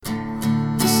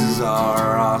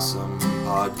our awesome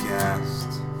podcast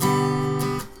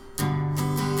with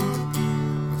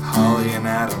Holly and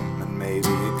Adam and maybe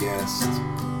a guest.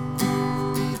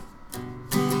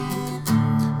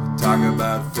 We talk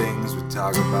about things, we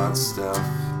talk about stuff.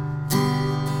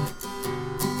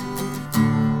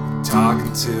 We talk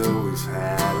until we've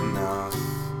had enough.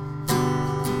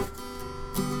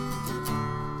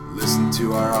 Listen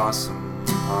to our awesome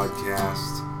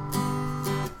podcast.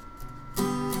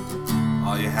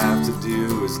 All you have to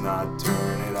do is not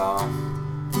turn it off.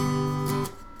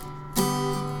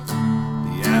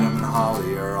 The Adam and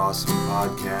Holly are awesome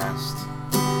podcast.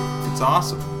 It's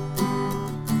awesome.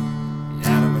 The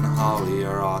Adam and Holly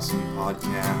are awesome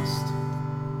podcast.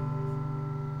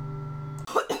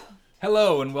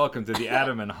 Hello and welcome to the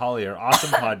Adam and Holly are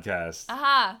awesome podcast.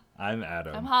 Aha. I'm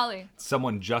Adam. I'm Holly.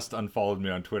 Someone just unfollowed me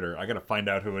on Twitter. I gotta find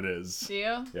out who it is. Do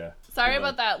you? Yeah. Sorry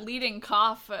about that leading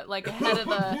cough, like ahead of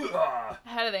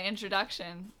the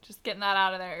introduction. Just getting that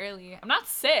out of there early. I'm not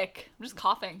sick. I'm just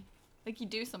coughing, like you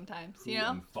do sometimes. You know?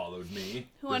 Who unfollowed me?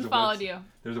 Who unfollowed you?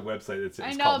 There's a website that's.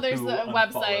 I know there's the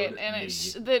website, and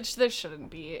there shouldn't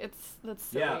be. That's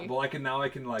silly. Yeah. Well, I can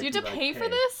like. Do you have to pay for hey.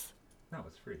 this? No,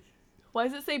 it's free. Why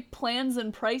does it say plans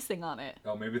and pricing on it?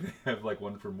 Oh, maybe they have like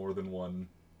one for more than one.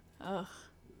 Ugh.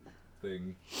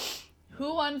 Thing.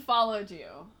 Who unfollowed you?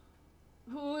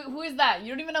 Who is that? You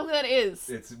don't even know who that is.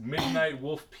 It's Midnight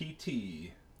Wolf PT.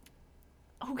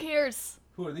 Who cares?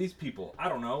 Who are these people? I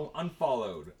don't know.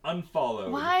 Unfollowed.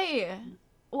 Unfollowed. Why?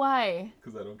 Why?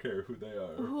 Because I don't care who they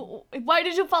are. Why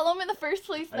did you follow him in the first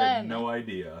place then? I have no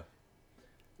idea.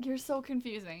 You're so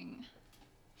confusing.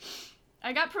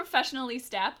 I got professionally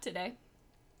stabbed today.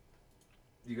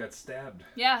 You got stabbed.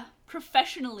 Yeah,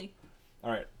 professionally.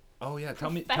 All right. Oh yeah, tell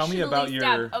me Professionally about your.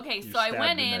 stabbed. Okay, your so I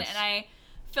went in stabbedness. and I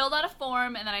filled out a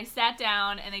form and then I sat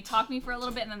down and they talked to me for a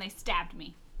little bit and then they stabbed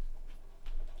me.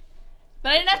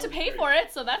 But I didn't have to pay for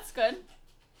it, so that's good.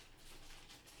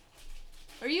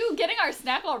 Are you getting our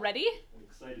snack already? I'm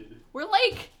excited. We're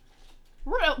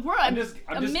a I'm just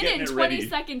minute getting and it 20 ready.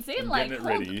 seconds in. I'm Like, getting it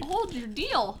ready. hold your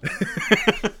deal.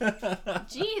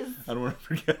 Jeez. I don't want to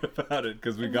forget about it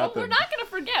because we got Well, them. we're not gonna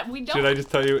forget. We don't. Should I just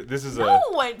tell you this is No,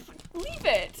 leave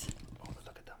it. Oh,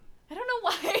 look at them. I don't know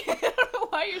why. I don't know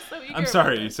why you're so eager. I'm about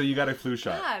sorry. it. So you got a flu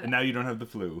shot, God. and now you don't have the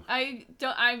flu. I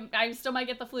don't. I still might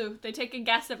get the flu. They take a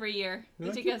guess every year. They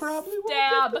Like, take you a probably won't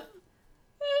stab get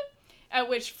at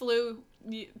which flu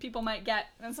people might get,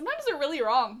 and sometimes they're really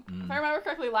wrong. If I remember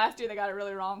correctly, last year they got it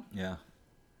really wrong. Yeah.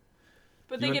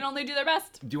 But You they want- can only do their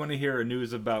best. Do you want to hear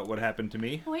news about what happened to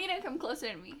me? I want you to come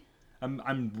closer to me.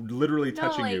 I'm literally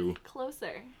touching no, like, you.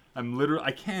 Closer. I'm literally.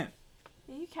 I can't.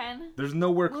 Yeah, you can. There's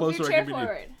nowhere Move closer your I chair can be.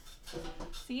 forward.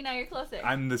 See, now you're closer.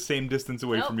 I'm the same distance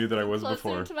away Nope, from you that I was closer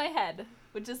before. to my head,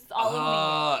 which is all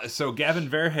of So Gavin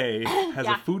Verhey has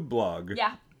Yeah. a food blog.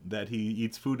 Yeah. That he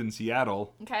eats food in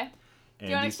Seattle. me. Okay. And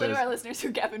Do you want to he explain says, to our listeners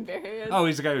who Gavin Berry is? oh,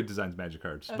 he's the guy who designs magic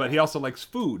cards. But Okay. he also likes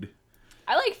food.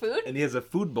 I like food. And he has a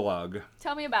food blog.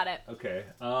 Tell me about it. Okay.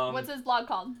 What's his blog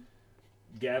called?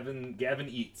 Gavin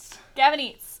Eats. Gavin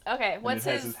Eats. Okay. And What's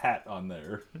it has his? his hat on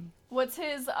there. What's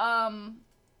his?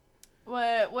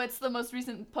 What's the most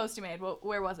recent post he made?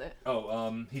 Where was it?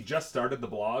 Oh, he just started the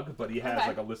blog, but he has Okay.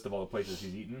 like a list of all the places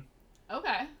he's eaten.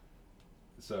 Okay.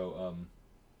 So,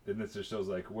 then this just shows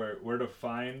like where to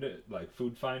find like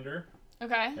Food Finder,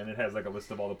 Okay. and it has like a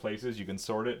list of all the places. You can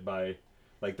sort it by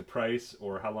like the price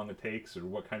or how long it takes or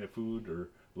what kind of food or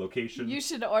location. You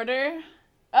should order.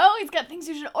 Oh, he's got things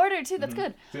you should order too. That's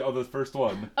good. See, oh, the first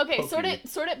one. Okay, Pokey.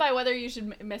 sort it by whether you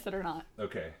should miss it or not.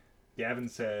 Okay. Gavin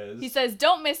says. He says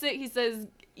don't miss it. He says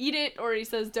eat it, or he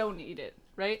says don't eat it.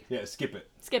 Right? Yeah, skip it.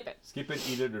 Skip it. Skip it,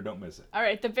 eat it, or don't miss it. All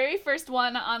right. The very first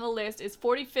one on the list is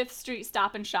 45th Street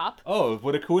Stop and Shop. Oh,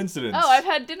 what a coincidence. Oh, I've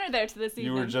had dinner there this evening.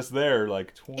 You were just there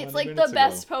like 20 It's like minutes the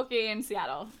best ago. poke in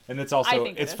Seattle. And it's I also,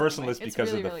 think it it's is first on the anyway. list It's because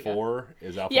really, of the really good. 4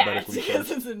 is Yeah, alphabetically it's first.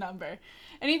 because it's a number.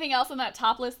 Anything else on that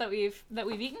top list that we've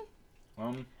eaten?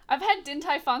 Um, I've had Din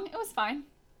Tai Fung. It was fine.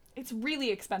 It's really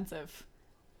expensive.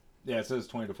 yeah, it says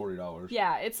 $20 to $40.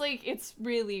 Yeah, it's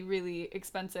really, really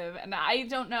expensive, and I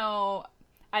don't know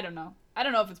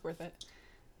if it's worth it.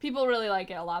 People really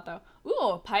like it a lot, though.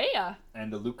 Ooh, paella.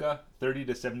 And a Luca, $30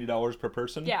 to $70 per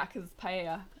person. Yeah, because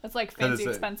paella. That's like 'Cause fancy it's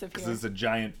expensive Because here. it's a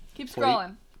giant Keep plate.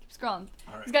 scrolling. All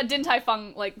right. He's got Din Tai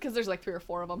Fung, like, because there's like 3 or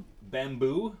 4 of them.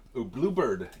 Bamboo,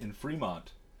 Bluebird in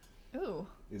Fremont Ooh.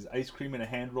 is ice cream in a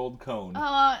hand-rolled cone.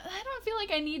 I don't feel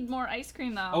like I need more ice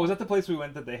cream, though. Oh, was that the place we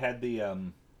went that they had the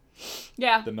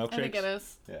Yeah, the I think milkshakes? it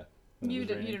is. Yeah. when it You was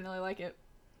didn't raining? really like it.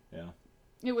 Yeah.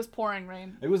 It was pouring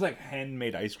rain. It was like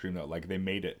handmade ice cream though. Like they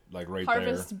made it like right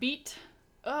Harvest Beet.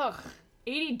 Ugh.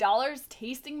 $80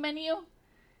 tasting menu?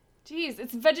 Jeez,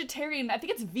 it's vegetarian. I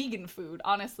think it's vegan food,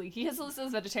 honestly. He has listed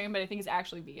as vegetarian, but I think it's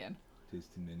actually vegan.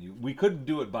 Tasting menu. We could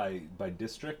do it by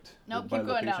district. Nope, or by keep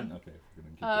going location. down. Okay, we're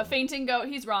gonna keep going. Fainting Goat,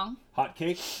 he's wrong. Hot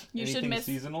cakes. You Anything should miss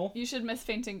seasonal. You should miss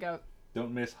Fainting Goat.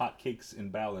 Don't miss hot cakes in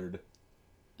Ballard.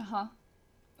 Uh-huh.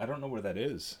 I don't know where that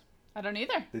is. I don't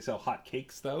either. They sell hot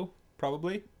cakes though,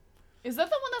 probably. Is that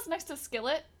the one that's next to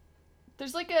Skillet?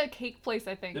 There's like a cake place,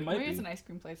 I think. It might Maybe it's be. an ice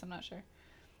cream place, I'm not sure.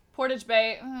 Portage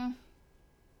Bay.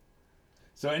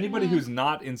 So anybody who's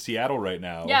not in Seattle right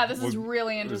now, Yeah, this is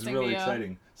really interesting. It was really Theo.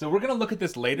 exciting. So we're gonna look at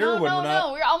this later No, when we're not.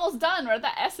 no, we're almost done. We're at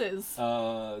the S's.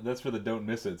 That's for the don't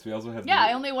miss it. So we also have. Yeah,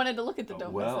 I only wanted to look at the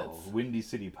don't well, miss it. Windy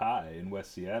City Pie in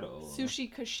West Seattle.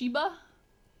 Sushi Kashiba.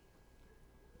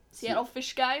 Seattle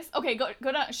Fish Guys. Okay, go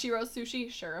to Shiro's Sushi.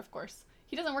 Sure, of course.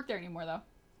 He doesn't work there anymore though.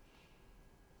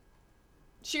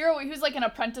 Shiro, he was like an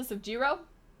apprentice of Jiro.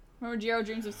 Remember Jiro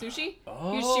Dreams of Sushi?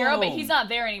 Oh. He was Shiro, but he's not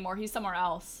there anymore. He's somewhere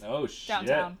else. Oh shit.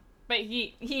 Downtown. But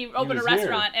he opened a was here.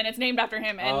 restaurant and it's named after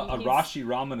him. And Arashi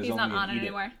Ramen is he's only not on an it eat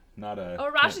anymore. Not a. Oh,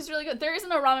 Arashi's really good. There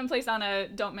isn't a ramen place on a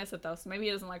Don't Miss It though, so maybe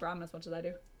he doesn't like ramen as much as I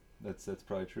do. That's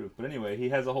probably true. But anyway, he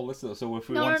has a whole list of those. So if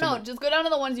we No, want no, some... just go down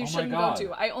to the ones you Oh my shouldn't go God.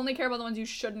 to. I only care about the ones you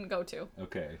shouldn't go to.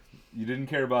 Okay. You didn't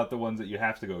care about the ones that you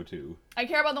have to go to. I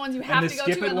care about the ones you have and to the go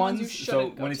to skip it and the ones you ones. shouldn't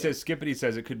So go when he to. says skip it, he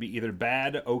says it could be either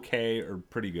bad, okay, or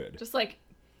pretty good. Just like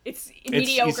it's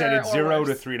mediocre. He said it's or 0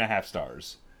 worse. to 3.5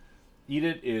 stars. Eat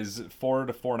It is 4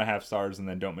 to 4.5 stars, and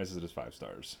then Don't Miss It is 5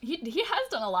 stars. He has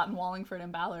done a lot in Wallingford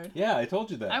and Ballard. Yeah, I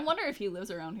told you that. I wonder if he lives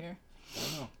around here. I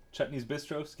don't know. Chutney's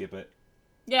Bistro, skip it.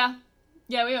 Yeah,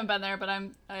 we haven't been there, but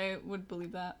I would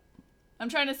believe that. I'm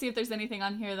trying to see if there's anything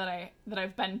on here that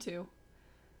I've been to.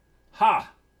 Ha!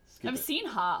 Skip I've it. seen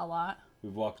Ha a lot.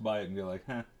 We've walked by it and go like,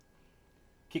 huh.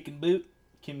 Kick and Boot,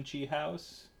 Kimchi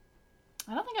House.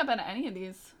 I don't think I've been to any of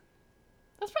these.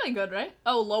 That's probably good, right?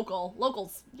 Oh,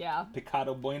 locals, yeah.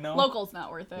 Picado Bueno. Local's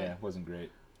not worth it. Yeah, wasn't great.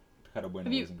 Picado Bueno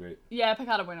Have you- wasn't great. Yeah,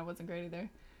 Pecado Bueno wasn't great either.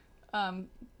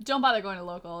 Don't bother going to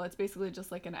local. It's basically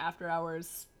just like an after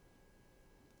hours.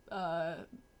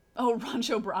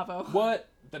 Rancho Bravo. What?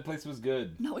 That place was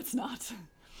good. No, it's not.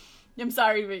 I'm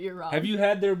sorry, but you're wrong. Have you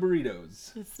had their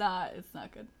burritos? It's not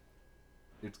good.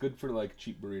 It's good for like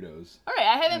cheap burritos. All right,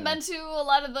 I haven't been to a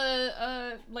lot of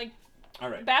the All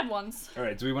right. bad ones. All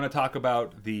right, so we want to talk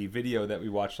about the video that we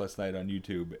watched last night on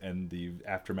YouTube and the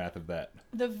aftermath of that.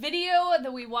 The video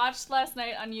that we watched last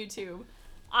night on YouTube.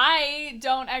 I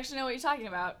don't actually know what you're talking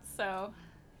about, so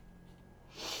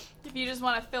if you just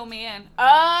want to fill me in.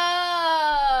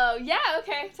 Oh, yeah,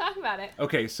 okay, talk about it.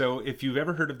 Okay, so if you've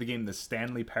ever heard of the game The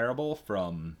Stanley Parable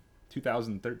from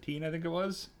 2013, I think it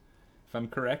was, if I'm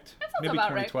correct. That sounds Maybe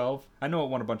about right. 2012. I know it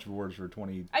won a bunch of awards for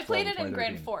 2012. I played it or in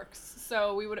Grand 2013. Forks,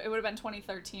 so it would have been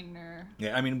 2013 or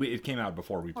Yeah, I mean, it came out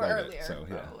before we played earlier, it. So,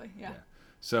 yeah. probably, yeah.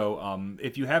 So,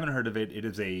 if you haven't heard of it,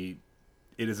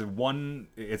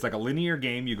 it's like a linear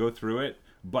game. You go through it,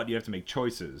 but you have to make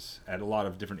choices at a lot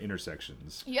of different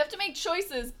intersections. You have to make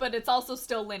choices, but it's also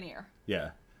still linear,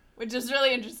 Yeah. which is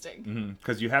really interesting.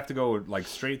 Because you have to go like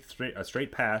a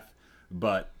straight path,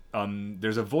 but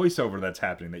there's a voiceover that's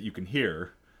happening that you can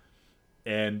hear,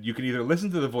 and you can either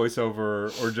listen to the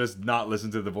voiceover or just not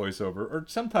listen to the voiceover, or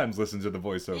sometimes listen to the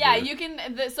voiceover. Yeah, you can.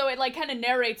 So it like kind of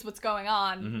narrates what's going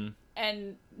on, Mm-hmm.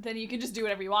 and then you can just do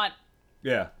whatever you want.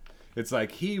 Yeah, it's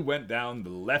like he went down the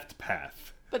left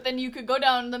path. But then you could go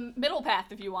down the middle path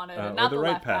if you wanted, or and not the the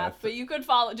right left path. path. But you could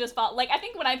follow. Like I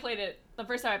think when I played it, the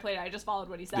first time I played it, I just followed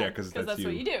what he said. Yeah, 'cause that's what you.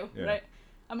 you do, Yeah. right?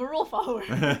 I'm a rule follower.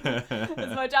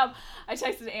 That's my job. I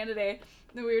texted Ann today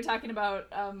that we were talking about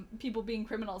people being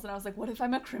criminals, and I was like, "What if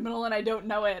I'm a criminal and I don't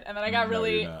know it?" And then I got No,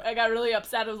 really, you're not. I got really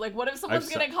upset. I was like, "What if someone's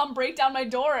I've gonna come break down my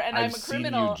door and I'm I've a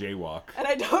criminal?" seen you jaywalk. And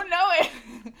I don't know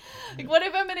it. Like, what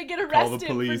if I'm gonna get Call the arrested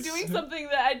for police. doing something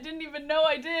that I didn't even know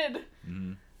I did?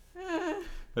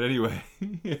 But anyway,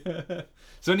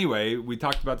 so anyway, we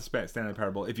talked about the Stanley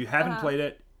Parable. If you haven't Uh-huh. played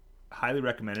it, highly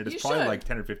recommend it. It's You probably should. like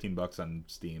 $10 or $15 on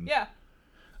Steam. Yeah.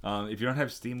 If you don't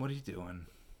have Steam, what are you doing?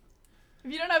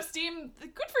 If you don't have Steam,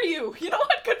 good for you. You know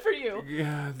what? Good for you.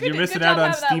 Yeah, Good- you're missing good out job on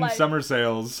having that Steam life. summer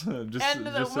sales. Just, And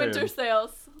the just winter saying.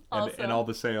 sales also. And all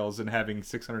the sales and having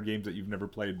 600 games that you've never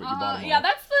played, but you bought them all. Yeah,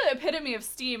 that's the epitome of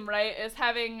Steam, right? Is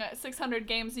having 600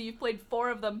 games and you've played 4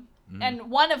 of them, and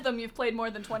one of them you've played more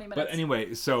than 20 minutes. But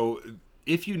anyway, so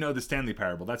if you know the Stanley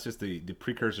Parable, that's just the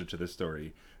precursor to this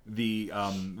story. The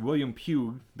William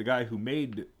Pugh, the guy who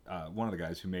made one of the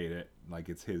guys who made it, like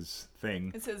it's his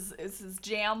thing. It's his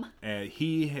jam.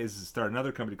 He has started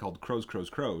another company called Crows,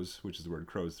 which is the word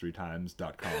crows 3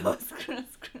 times.com. Gross.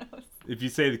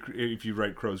 If you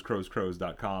write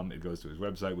crows.com, it goes to his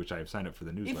website, which I have signed up for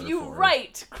the newsletter for. If you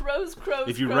write crows.com,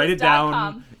 if you write it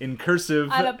down in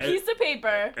cursive on a piece of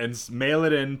paper and mail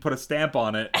it in, put a stamp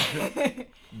on it,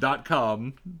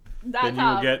 .com, then you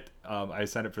will get. I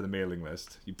signed up for the mailing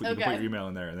list. You can put your email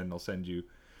in there, and then they'll send you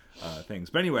things.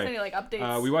 But anyway, send you, like,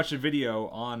 updates. we watched a video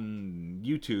on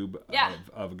YouTube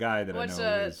of a guy that I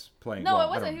know is playing. No, it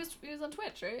wasn't. He was on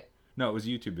Twitch, right? No, it was a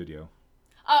YouTube video.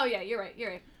 Oh yeah, you're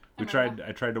right. I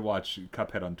tried to watch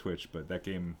Cuphead on Twitch, but that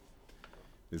game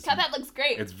is Cuphead looks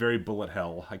great. It's very bullet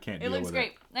hell. I can't deal with it. It looks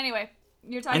great. Anyway,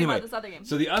 you're talking about this other game.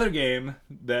 So the other game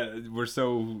that we're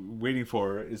so waiting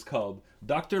for is called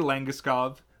Dr.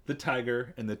 Langeskov, the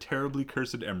Tiger, and the Terribly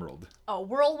Cursed Emerald. A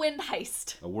whirlwind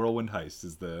heist. A whirlwind heist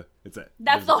is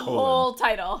That's the whole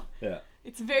title. Yeah.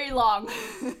 It's very long.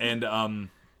 And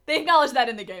they acknowledge that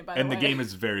in the game, by the way. And the game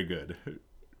is very good.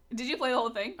 Did you play the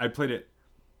whole thing? I played it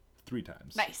 3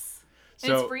 times. Nice. So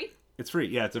and it's free? It's free.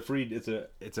 Yeah,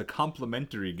 it's a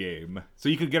complimentary game. So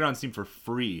you could get it on Steam for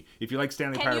free. If you like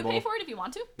Stanley Parable. Can you pay for it if you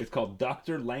want to? It's called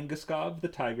Dr. Langeskov, the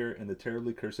Tiger, and the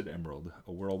Terribly Cursed Emerald,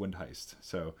 a whirlwind heist.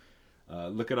 So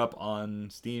look it up on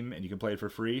Steam and you can play it for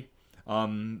free.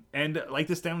 And like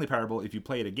the Stanley Parable, if you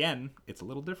play it again, it's a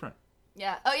little different.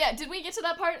 Yeah. Oh, yeah. Did we get to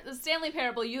that part? The Stanley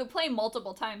Parable, you play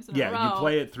multiple times in a row. Yeah, you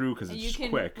play it through because it's you can,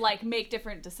 quick. Like, make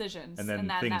different decisions. And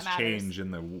then things change in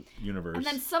the universe. And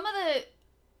then some of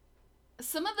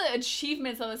the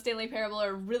achievements on the Stanley Parable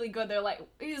are really good. They're like,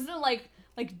 isn't it like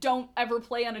don't ever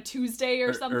play on a Tuesday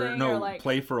or something? Or like,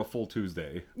 play for a full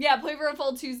Tuesday. Yeah, play for a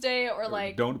full Tuesday, or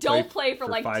like don't play for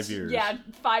like 5 years. Yeah,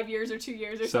 5 years or 2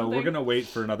 years or something. So we're gonna wait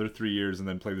for another 3 years and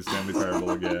then play the Stanley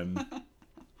Parable again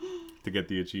to get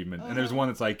the achievement. And there's one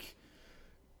that's like,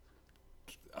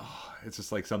 it's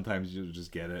just like sometimes you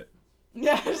just get it.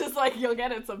 Yeah, it's just like you'll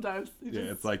get it sometimes.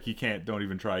 It's like don't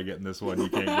even try getting this one. You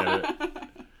can't get it.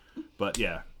 But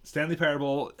yeah, Stanley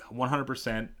Parable,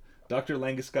 100%. Dr.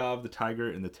 Langeskov, the Tiger,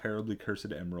 and the Terribly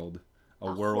Cursed Emerald, a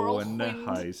whirlwind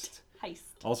heist.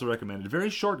 Also recommended. Very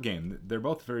short game. They're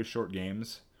both very short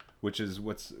games, which is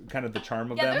what's kind of the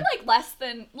charm of them. Yeah, they're like less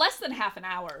than half an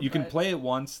hour. You can play it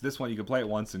once. This one you can play it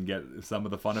once and get some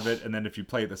of the fun of it, and then if you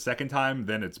play it the second time,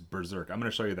 then it's berserk. I'm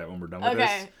going to show you that when we're done with this.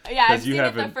 Okay. Yeah, I've seen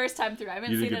it the first time through. I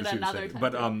haven't seen it another time.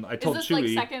 But I told Chewy. Is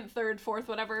this like second, third, fourth,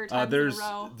 whatever times in a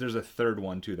row? There's a third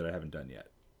one too that I haven't done yet.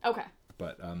 Okay.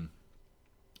 But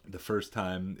the first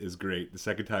time is great. The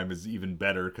second time is even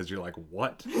better because you're like,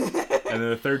 what? And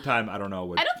then the third time, I don't know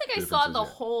what. I don't think I saw the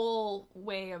whole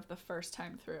way of the first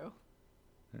time through.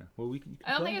 Yeah. Well,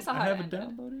 I don't think I saw how it ended.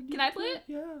 Downloaded. Can I play it?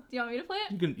 Yeah. Do you want me to play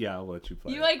it? You can. Yeah, I'll let you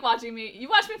play. You like watching me? You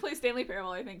watch me play Stanley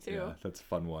Parable, I think too. Yeah, that's a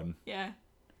fun one. Yeah.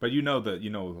 But you know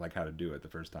like how to do it the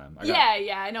first time.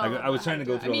 I know. I was trying to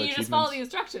go through all the achievements. You just follow the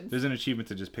instructions. There's an achievement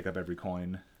to just pick up every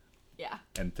coin. Yeah.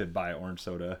 And to buy orange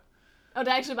soda. Oh, to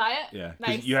actually buy it? Yeah.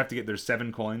 Nice. You have to there's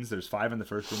 7 coins. There's 5 in the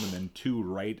first room and then 2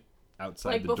 right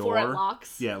outside the door. Like before it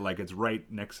locks? Yeah, like it's right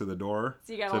next to the door.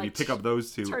 So you gotta if you pick up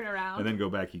those 2 turn around and then go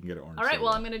back, you can get an orange soda. All right, soda.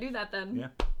 well, I'm going to do that then. Yeah.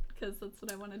 Because that's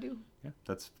what I want to do. Yeah,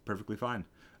 that's perfectly fine.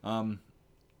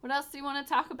 What else do you want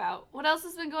to talk about? What else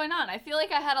has been going on? I feel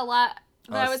like I had a lot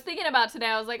that I was thinking about today.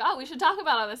 I was like, oh, we should talk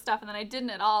about all this stuff, and then I didn't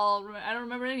at all. I don't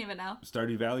remember any of it now.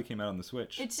 Stardew Valley came out on the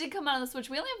Switch. It did come out on the Switch.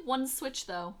 We only have one Switch,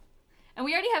 though. And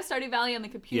we already have Stardew Valley on the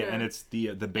computer. Yeah, and it's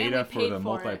the beta for the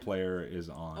multiplayer is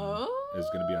going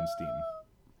to be on Steam.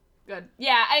 Good.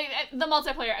 Yeah, the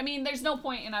multiplayer. I mean, there's no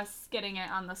point in us getting it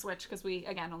on the Switch because we,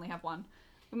 again, only have one.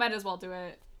 We might as well do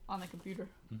it on the computer.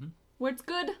 Mm-hmm. Where it's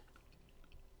good.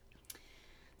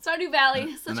 Stardew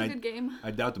Valley, such a good game.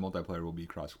 I doubt the multiplayer will be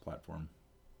cross-platform.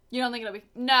 You don't think it'll be?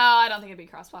 No, I don't think it'd be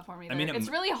cross-platform either. I mean, it's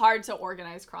really hard to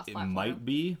organize cross-platform. It might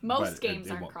be. Most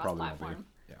games aren't cross-platform.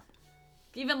 Yeah.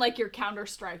 Even like your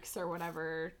Counter-Strikes or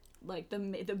whatever, like the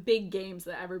big games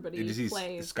that everybody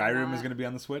plays. Skyrim is going to be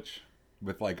on the Switch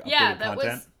with like updated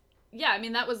content. I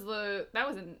mean that was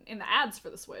in the ads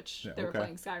for the Switch. Yeah, they were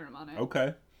playing Skyrim on it.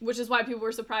 Okay. Which is why people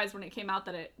were surprised when it came out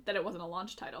that it wasn't a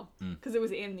launch title because it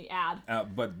was in the ad.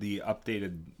 But the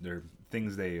updated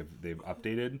things they've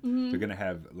updated. Mm-hmm. They're gonna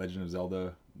have Legend of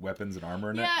Zelda weapons and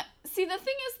armor in it. Yeah. See, the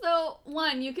thing is though,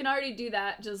 one, you can already do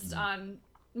that just on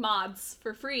mods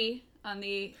for free on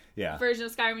the version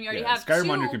of Skyrim you already have. Skyrim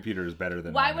 2, on your computer is better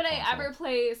than why would I ever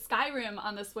play Skyrim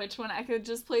on the Switch when I could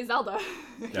just play Zelda?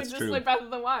 I could just play Breath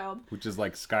of the Wild. Which is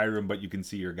like Skyrim, but you can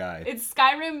see your guy. It's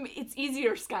Skyrim. It's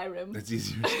easier Skyrim. It's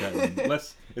easier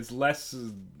Skyrim. It's less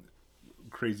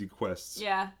crazy quests.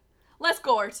 Yeah. Less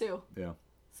gore, too. Yeah.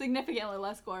 Significantly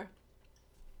less gore.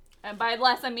 And by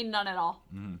less, I mean none at all.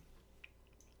 Mm-hmm.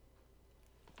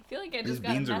 feel like I These just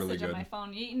got a beans are message really on my good.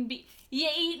 phone. You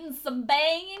eating some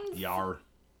beans? Yar.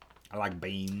 I like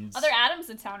beans. Other Adam's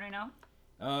in town right now.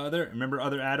 Remember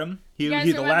Other Adam? You guys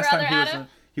The remember last time Other Adam?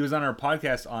 he was on our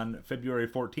podcast on February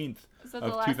 14th Is that the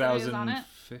of last time he was on it?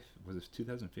 Was it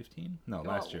 2015? No,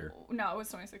 last year. No, it was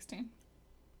 2016.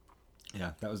 Yeah, I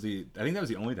think that was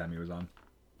the only time he was on.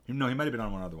 No, he might have been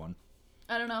on one other one.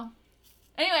 I don't know.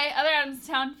 Anyway, Other Adam's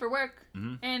in town for work.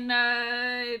 Mm-hmm.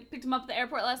 And picked him up at the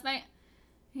airport last night.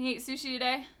 He ate sushi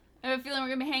today. I have a feeling we're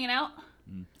going to be hanging out.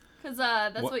 Because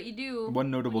that's what you do.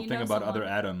 One notable when you thing know about someone. Other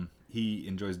Adam, he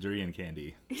enjoys durian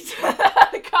candy.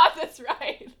 God, that's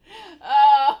right.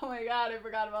 Oh my God, I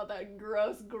forgot about that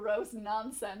gross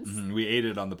nonsense. We ate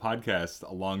it on the podcast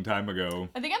a long time ago.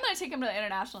 I think I'm going to take him to the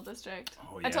International District.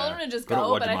 Oh, I told yeah. him to just Go to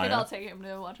go, but I think Uwajimaya. I'll take him to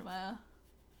Uwajimaya.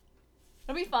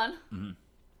 It'll be fun.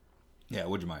 Yeah,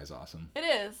 Uwajimaya is awesome. It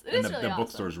is. It And is really the awesome.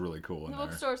 bookstore's really cool in The there.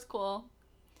 bookstore's cool.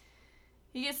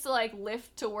 He gets to like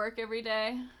lift to work every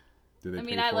day. Do they I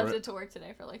mean, pay I for lifted it? to work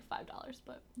today for like $5,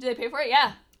 but did they pay for it?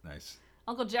 Yeah. Nice.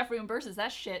 Uncle Jeff reimburses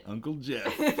that shit. Uncle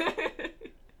Jeff.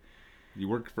 You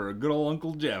worked for a good old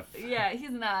Uncle Jeff. Yeah,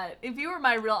 he's not. If you were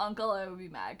my real uncle, I would be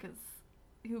mad because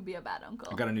he would be a bad uncle.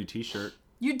 I got a new t-shirt.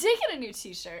 You did get a new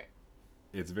T-shirt.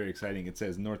 It's very exciting. It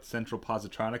says North Central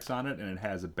Positronics on it, and it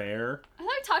has a bear. I thought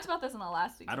we talked about this in the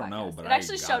last week's I don't know, podcast. but it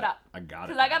actually got showed it. up. I got it.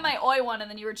 Because I got now. my Oi one,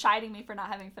 and then you were chiding me for not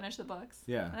having finished the books.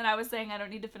 Yeah. And then I was saying I don't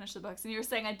need to finish the books, and you were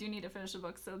saying I do need to finish the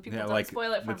books, so people Yeah, don't like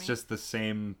spoil it for it's me. just the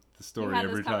same we story had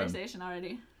every this time. conversation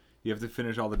already. You have to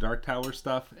finish all the Dark Tower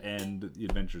stuff and the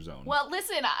Adventure Zone. Well,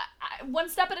 listen, I, one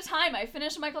step at a time. I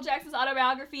finished Michael Jackson's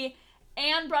autobiography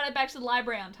and brought it back to the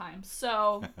library on time.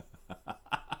 So,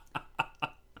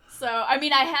 I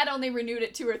mean, I had only renewed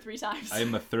it 2 or 3 times. I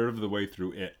am a third of the way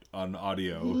through it on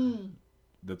audio.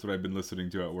 That's what I've been listening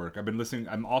to at work.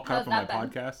 I'm all caught up on my How's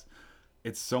that been? podcast.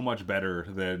 It's so much better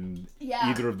than Yeah.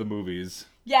 either of the movies.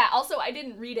 Yeah, also, I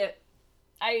didn't read it.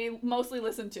 I mostly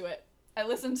listened to it. I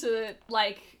listened to it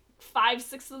like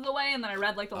 5/6 of the way, and then I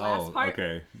read like the last part.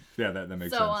 Okay. Yeah, that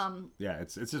makes So, sense. Yeah,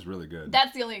 it's just really good.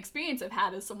 That's the only experience I've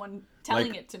had is someone telling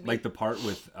like, it to me. Like the part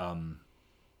with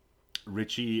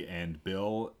Richie and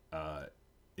Bill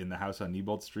in the house on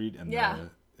Neibolt Street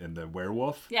and the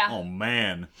werewolf. Yeah. Oh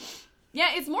man.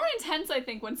 Yeah, it's more intense, I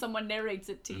think, when someone narrates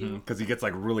it to you. Because he gets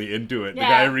like really into it. Yeah. The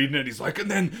guy reading it, he's like,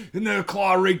 and then a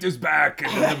claw raked his back,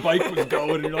 and then the bike was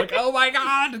going, and you're like, oh my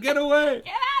god, get away!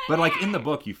 Get out of But like there! in the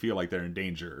book, you feel like they're in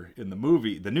danger. In the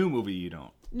movie, the new movie, you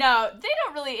don't. No, they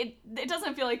don't really. It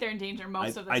doesn't feel like they're in danger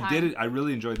most of the time. I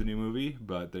really enjoyed the new movie,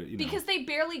 but Because they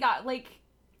barely got, like,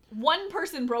 one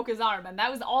person broke his arm, and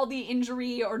that was all the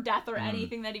injury or death or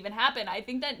anything that even happened. I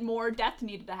think that more death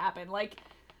needed to happen, like,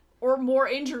 or more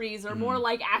injuries, or more,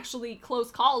 like, actually close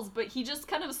calls, but he just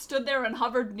kind of stood there and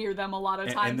hovered near them a lot of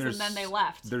times, and then they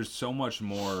left. There's so much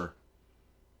more.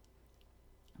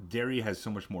 Derry has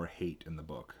so much more hate in the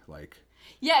book, like.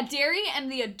 Yeah, Derry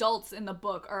and the adults in the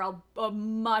book are a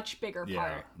much bigger Yeah,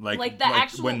 part. like the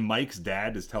actual when Mike's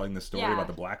dad is telling the story Yeah. about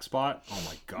the black spot. Oh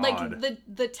my god! like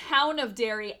the town of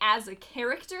Derry as a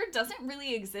character doesn't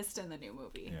really exist in the new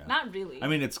movie. Yeah. Not really. I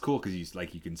mean, it's cool because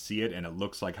you can see it and it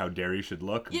looks like how Derry should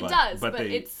look. It but, does, but they,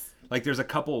 it's like there's a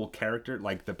couple character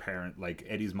like the parent, like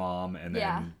Eddie's mom, and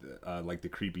then Yeah. like the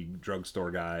creepy drugstore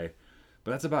guy. But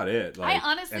that's about it. I Like,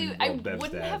 honestly, and, I well, Bev's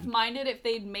wouldn't dad. have minded if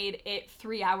they'd made it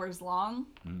 3 hours long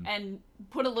and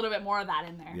put a little bit more of that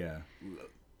in there. Yeah.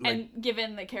 And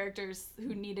given the characters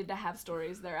who needed to have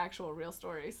stories, their actual real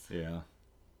stories. Yeah.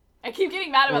 I keep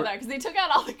getting mad about Or- that because they took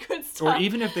out all the good stuff. Or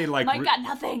even if they like, Mike got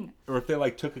nothing. or if they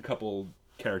like took a couple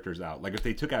characters out, like if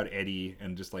they took out Eddie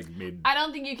and just like made. I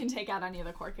don't think you can take out any of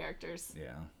the core characters.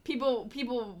 Yeah.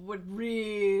 People would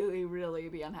really, really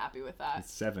be unhappy with that.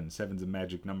 It's 7. 7's a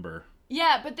magic number.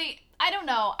 Yeah, but I don't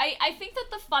know. I think that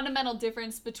the fundamental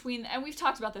difference between, and we've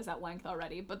talked about this at length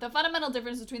already, but the fundamental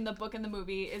difference between the book and the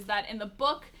movie is that in the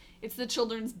book, it's the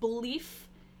children's belief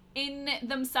in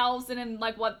themselves and in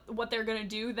like what they're gonna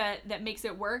do that makes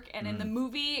it work. And in the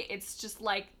movie, it's just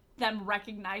like them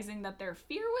recognizing that their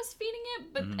fear was feeding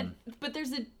it, but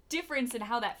there's a difference in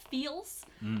how that feels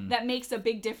that makes a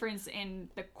big difference in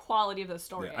the quality of the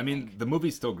story. Yeah, I mean, the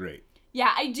movie's still great.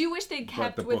 Yeah, I do wish they'd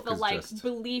kept the with book the is like just-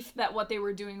 belief that what they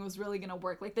were doing was really gonna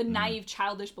work, like the naive,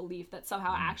 childish belief that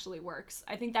somehow actually works.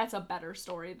 I think that's a better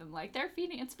story than like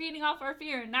it's feeding off our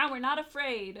fear, and now we're not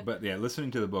afraid. But yeah, listening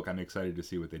to the book, I'm excited to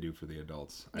see what they do for the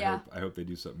adults. Yeah. I hope they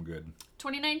do something good.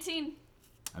 2019,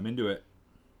 I'm into it.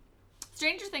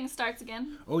 Stranger Things starts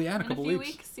again. Oh yeah, in a In a couple few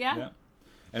weeks. weeks, yeah.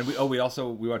 And we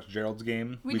watched Gerald's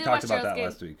Game. We did talked watch about Gerald's that Game.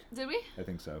 last week. Did we? I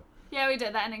think so. Yeah, we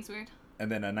did. That ending's weird. And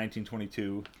then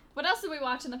 1922. What else did we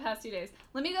watch in the past few days?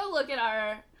 Let me go look at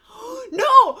our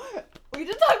No! We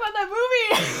didn't talk about that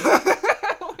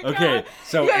movie! Oh my Okay, God.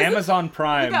 so You guys- Amazon you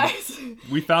Prime, guys.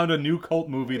 we found a new cult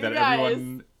movie that guys.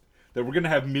 everyone that we're gonna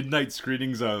have midnight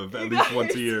screenings of at least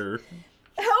once a guys. year.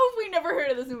 How have we never heard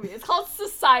of this movie? It's called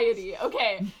Society.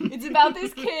 Okay, it's about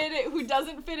this kid who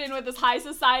doesn't fit in with this high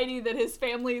society that his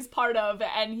family is part of,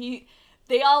 and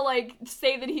they all like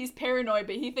say that he's paranoid,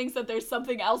 but he thinks that there's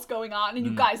something else going on. And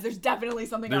you guys, there's definitely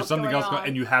something There's else something going else, on.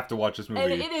 and you have to watch this movie.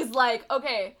 And it is like,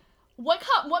 okay, what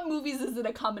movies is it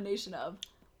a combination of?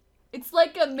 It's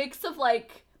like a mix of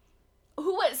like,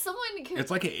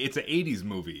 It's like it's an '80s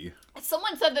movie.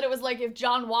 someone said that it was like if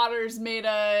John Waters made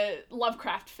a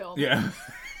Lovecraft film. Yeah,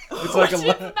 it's like Which is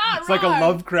not it's like a wrong.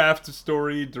 Lovecraft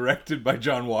story directed by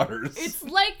John Waters.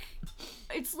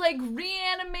 It's like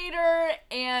Reanimator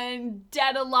and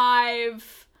Dead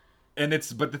Alive and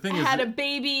but the thing is, had a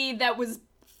baby that was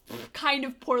kind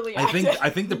of poorly acted. I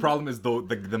think the problem is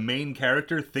the main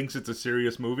character thinks it's a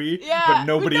serious movie, Yeah, but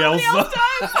nobody else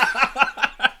does.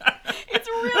 It's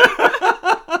really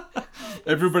good.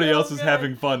 Everybody so else is good.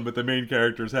 having fun, but the main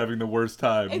character is having the worst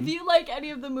time. If you like any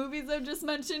of the movies I've just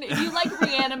mentioned, if you like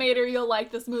Reanimator, you'll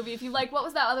like this movie. If you like, what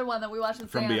was that other one that we watched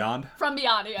with From Sam? Beyond? From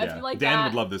Beyond, yeah. If you like Dan that,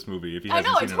 would love this movie if he I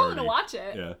hasn't know, I seen told it him to already. watch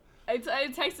it. Yeah. I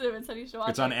texted him and said he should watch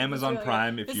it. It's on 'cause Amazon really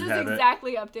Prime good. if you This have is it.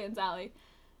 exactly up Dan's alley.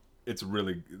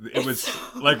 It was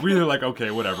like we were like, okay,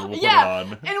 whatever, we'll Yeah,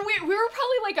 put it on. and we were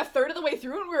probably like a third of the way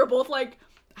through, and we were both like,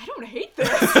 I don't hate this.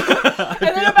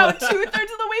 And then about 2/3 of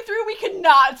the way through, we could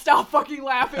not stop fucking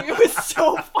laughing. It was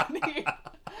so funny.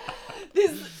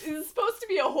 This is supposed to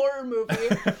be a horror movie,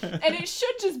 and it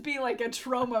should just be like a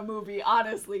trauma movie,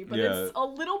 honestly. But Yeah. it's a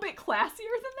little bit classier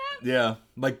than that. Yeah,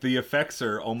 like the effects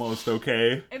are almost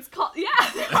okay. It's called, yeah,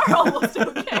 they are almost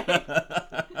okay.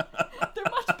 They're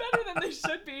much better than they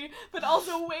should be, but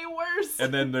also way worse.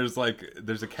 And then there's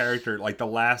a character, like the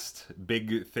last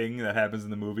big thing that happens in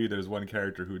the movie, there's one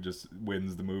character who just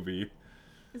wins the movie.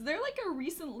 Is there like a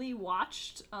recently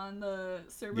watched on the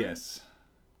server? Yes.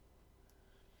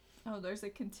 Oh, there's a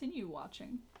continue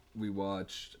watching. We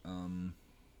watched,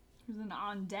 There's an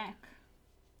on deck.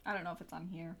 I don't know if it's on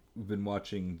here. we've been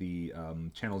watching the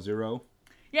Channel Zero.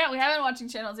 Yeah, we have been watching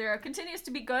Channel Zero. Continues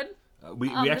to be good. We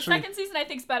The actually, second season I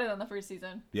think is better than the first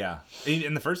season. yeah.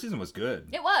 And the first season was good.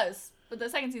 It was, but the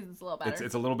second season's a little better.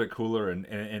 It's a little bit cooler, and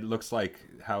it looks like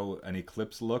how an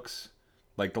eclipse looks.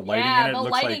 Like the lighting yeah, in it the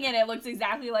looks lighting like in it looks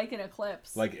exactly like an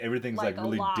eclipse. like everything's like a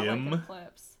really lot dim. Like an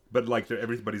eclipse. But like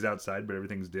everybody's outside, but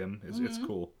everything's dim. It's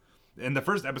cool. And the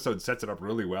first episode sets it up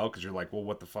really well because you're like, well,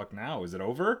 what the fuck now? Is it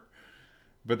over?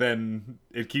 But then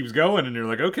it keeps going, and you're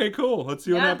like, okay, cool. Let's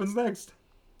see what Yeah. happens next.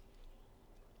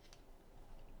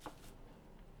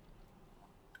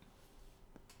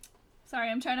 Sorry,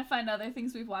 I'm trying to find other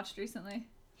things we've watched recently.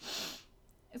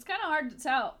 It's kind of hard to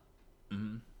tell.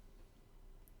 Mm-hmm.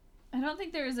 I don't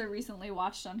think there is a recently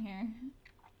watched on here.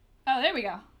 Oh, there we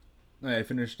go. I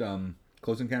finished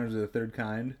Close Encounters of the Third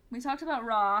Kind. We talked about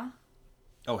Raw.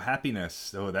 Oh,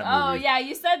 Happiness. Oh, that Oh movie. yeah,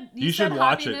 you said You should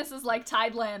watch it. Happiness is like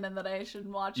Tideland and that I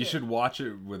should watch You it. should watch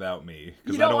it without me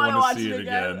because You I don't don't wanna want watch to see it it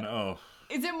again? again. Oh,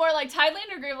 Is it more like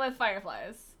Tideland or Grave with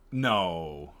Fireflies?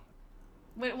 no.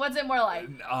 What's it more like?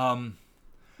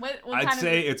 What I'd kind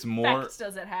say of it's more. effects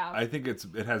does it have? I think it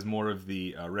has more of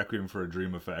the Requiem for a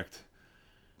Dream effect.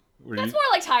 Where That's you- more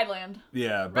like Tideland.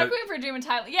 yeah, but Requiem for a Dream in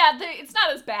Thailand. Yeah, it's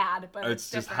not as bad, but it's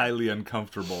just different. highly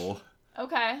uncomfortable.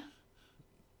 Okay.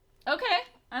 Okay,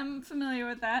 I'm familiar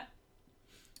with that.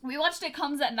 We watched It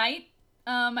Comes at Night.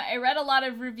 I read a lot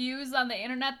of reviews on the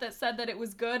internet that said that it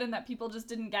was good and that people just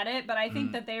didn't get it, but I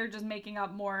think that they are just making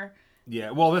up more.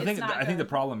 Yeah, well, It's not I think the good.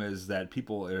 problem is that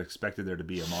people expected there to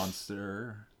be a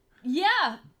monster.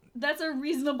 Yeah, that's a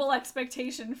reasonable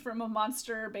expectation from a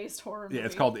monster-based horror movie. Yeah,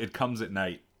 it's called It Comes at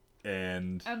Night,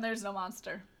 and And there's no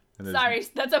monster. there's- Sorry,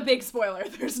 that's a big spoiler.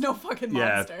 There's no fucking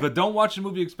yeah, monster. but don't watch a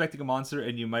movie expecting a monster,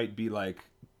 and you might be like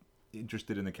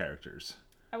interested in the characters.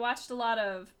 I watched a lot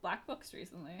of Black Books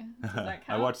recently. Does that I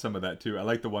count? watched some of that too. I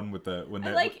like the one with the when I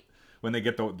they like- when they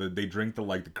get they drink the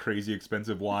like the crazy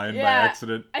expensive wine by Yeah.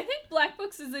 accident. I think Black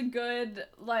Books is a good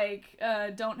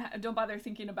don't bother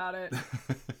thinking about it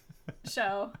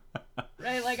show,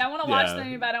 right? Like I want to watch Yeah.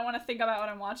 something, but I want to think about what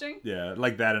I'm watching. Yeah,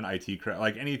 like that and IT crap.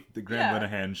 Like the Graham Yeah.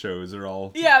 Linehan shows are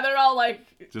all Yeah, they're all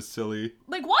like just silly.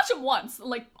 watch them once,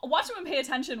 like watch them and pay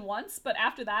attention once, but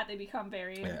after that they become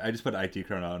very. Yeah, I just put IT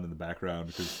Crown on in the background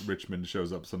because Richmond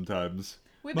shows up sometimes.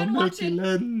 We've My been milky watching.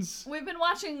 lens. We've been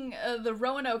watching the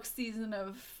Roanoke season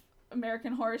of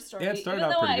American Horror Story. Yeah, it started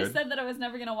even out though pretty I good. said that I was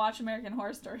never gonna watch American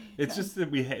Horror Story. It's just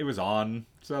that it was on,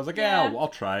 so I was like, Yeah. yeah, I'll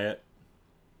try it.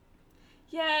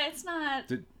 yeah, it's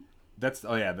not. That's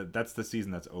that's the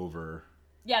season that's over.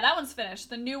 Yeah, that one's finished.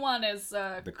 The new one is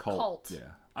The Cult. Yeah.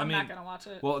 I'm not gonna watch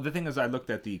it. Well, the thing is, I looked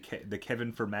at the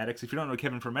Kevin Formatics. If you don't know what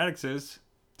Kevin Formatics is,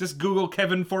 just Google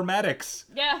Kevin Formatics.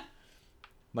 Yeah.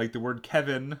 Like the word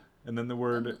Kevin and then the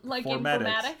word like Formatics.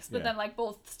 informatics, but then like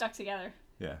both stuck together.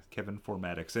 Yeah, Kevin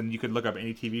Formatics. And you could look up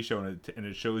any TV show and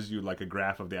it shows you like a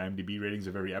graph of the IMDb ratings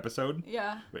of every episode.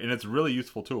 Yeah. And it's a really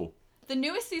useful tool. The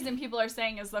newest season, people are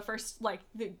saying, is the first, like,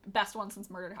 the best one since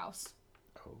Murder House.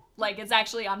 Oh. Like, it's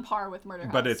actually on par with Murder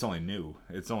House. But it's only new.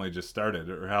 It's only just started.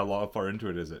 Or how far into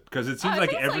it is it? Because it seems I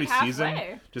like think it's, every like, season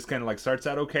halfway. just kind of like starts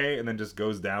out okay and then just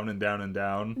goes down and down and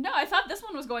down. No, I thought this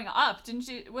one was going up.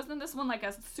 Wasn't this one like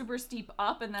a super steep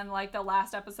up, and then like the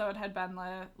last episode had been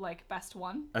the like best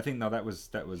one? I think that was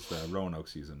the Roanoke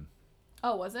season.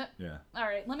 Oh, was it? Yeah. All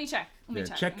right, let me check.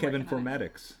 Check I'm Kevin working on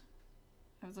it. Formatics.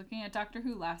 I was looking at Doctor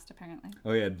Who last, apparently.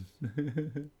 Oh yeah.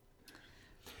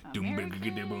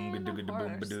 American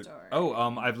Horror Story. Oh,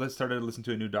 I've started to listen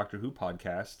to a new Doctor Who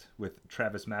podcast with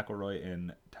Travis McElroy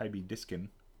and Tybee Diskin.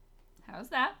 How's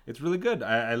that? It's really good.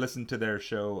 I listened to their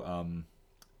show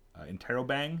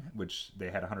Interrobang, which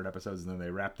they had 100 episodes and then they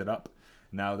wrapped it up.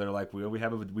 Now they're like,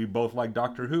 we both like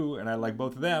Doctor Who and I like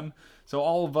both of them, so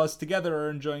all of us together are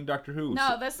enjoying Doctor Who.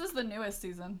 No, this is the newest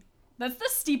season. That's the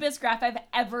steepest graph I've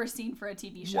ever seen for a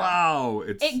TV show. Wow!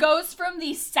 It goes from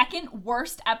the second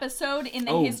worst episode in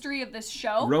the history of this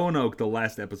show. Roanoke, the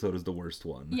last episode, is the worst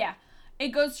one. Yeah. It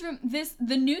goes from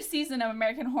the new season of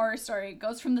American Horror Story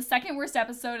goes from the second worst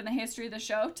episode in the history of the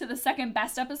show to the second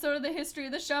best episode of the history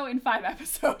of the show in 5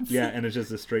 episodes. Yeah, and it's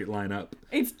just a straight line up.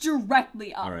 It's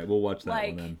directly up. All right, we'll watch that like,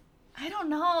 one then. I don't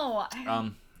know.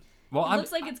 Well, it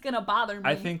looks like it's gonna bother me.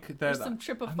 I think that there's some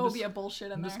trypophobia bullshit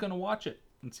in I'm there. just gonna watch it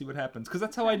and see what happens because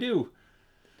that's how I do.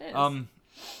 It is. Oh,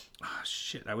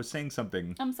 shit! I was saying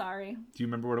something. I'm sorry. Do you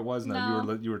remember what it was?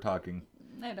 No. You were talking.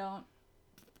 I don't.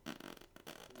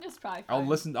 It's probably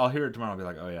fine. I'll hear it tomorrow. I'll be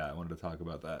like, oh yeah, I wanted to talk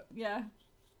about that. Yeah.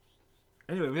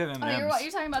 Anyway, we have M&Ms. Oh,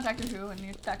 you're talking about Doctor Who and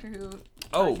your Doctor Who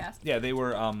Oh, podcast. yeah, they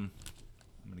were. I'm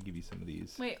gonna give you some of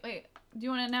these. Wait. Do you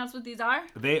want to announce what these are?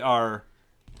 They are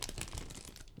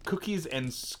Cookies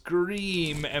and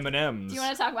Scream M&Ms. Do you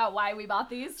want to talk about why we bought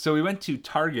these? So we went to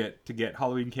Target to get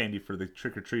Halloween candy for the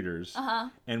trick-or-treaters. Uh-huh.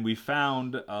 And we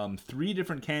found 3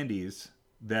 different candies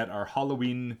that are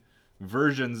Halloween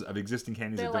versions of existing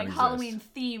candies They're that like don't Halloween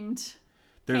exist. themed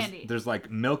candy. There's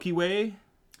like Milky Way.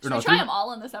 Should we try them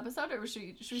all in this episode, or should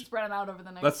we spread them out over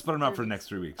the next? Let's spread them out for 3 the weeks? next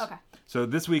 3 weeks. Okay. So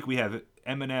this week we have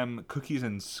M&M Cookies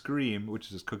and Scream, which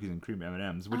is just cookies and cream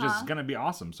M&Ms, which is gonna be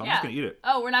awesome. So I'm just gonna eat it.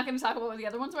 Oh, we're not gonna talk about what the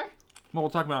other ones were? Well,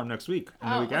 we'll talk about them next week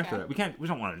and the week after okay. that. We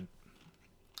don't want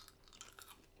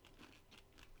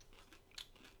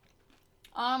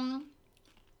to.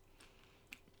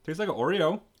 Tastes like an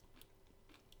Oreo.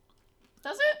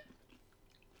 Does it?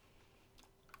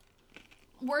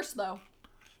 Worse though.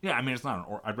 Yeah, I mean it's not an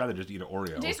Oreo. I'd rather just eat an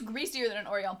Oreo. It tastes greasier than an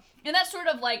Oreo, and that's sort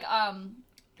of like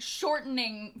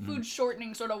shortening, food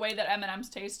shortening sort of way that M&Ms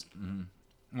taste.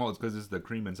 Well, it's because it's the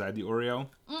cream inside the Oreo.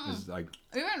 It's like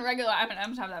Even regular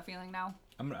M&Ms have that feeling now.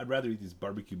 I'd rather eat these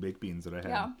barbecue baked beans that I had.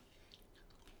 Yeah.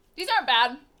 These aren't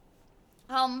bad.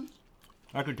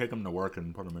 I could take them to work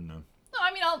and put them in the. No,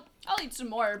 I mean I'll eat some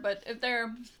more, but if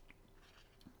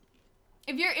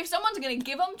someone's gonna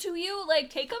give them to you, like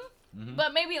take them,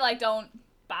 but maybe like don't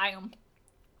buy them.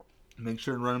 Make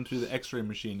sure and run them through the X-ray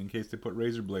machine in case they put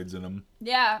razor blades in them.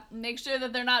 Yeah, make sure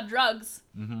that they're not drugs.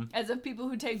 As if people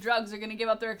who take drugs are gonna give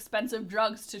up their expensive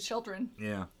drugs to children.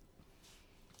 Yeah.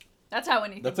 That's how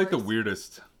anything That's like the works.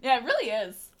 weirdest. Yeah, it really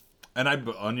is. And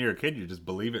when you're a kid, you just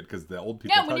believe it because the old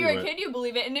people Yeah, tell when you're you a it. kid, you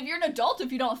believe it. And if you're an adult,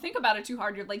 if you don't think about it too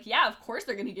hard, you're like, yeah, of course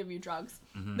they're going to give you drugs.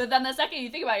 But then the second you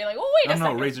think about it, you're like, oh, wait a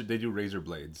second. They do razor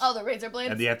blades. Oh, the razor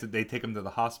blades? And they take them to the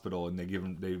hospital and they give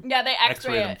them, they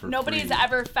X-ray them it. for Nobody's free.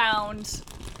 ever found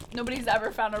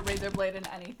a razor blade in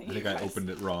anything. I think I opened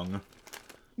it wrong.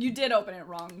 You did open it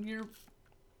wrong. You're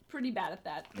pretty bad at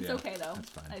that. It's Yeah, okay, though. that's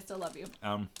fine. I still love you.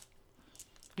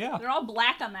 Yeah. They're all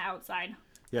black on the outside.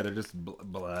 Yeah, they're just I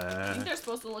blah. think they're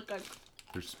supposed to look like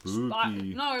They're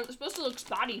spooky. No, they're supposed to look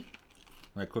spotty.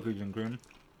 Like cookies and cream.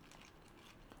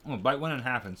 Oh, bite one in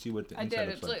half and see what the I inside did.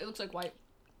 looks like. It looks like white.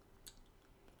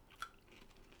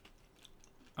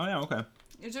 Oh yeah, okay.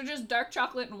 These are just dark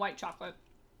chocolate and white chocolate.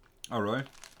 Oh really?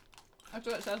 That's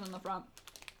what it says on the front.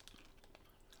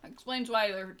 It explains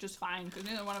why they're just fine, because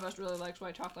neither one of us really likes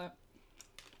white chocolate.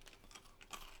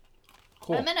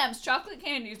 Cool. M&M's chocolate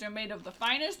candies are made of the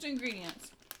finest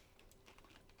ingredients.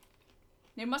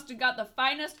 They must have got the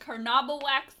finest carnauba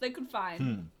wax they could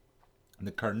find.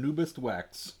 The Carnubist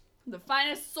wax. The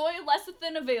finest soy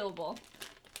lecithin available.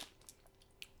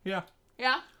 Yeah.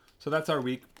 Yeah? So that's our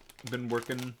week. Been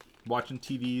working watching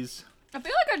TVs. I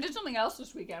feel like I did something else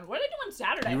this weekend. What did I do on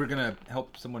Saturday? You were gonna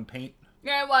help someone paint.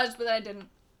 Yeah, I was, but I didn't.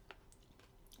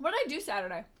 What did I do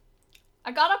Saturday?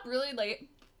 I got up really late.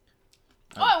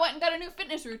 I went and got a new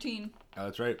fitness routine. Oh,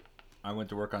 that's right. I went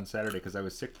to work on Saturday because I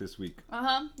was sick this week.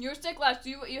 You were sick last.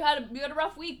 You had a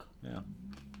rough week. Yeah.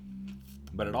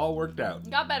 But it all worked out.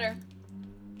 Got better.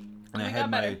 And I had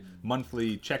my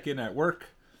monthly check-in at work,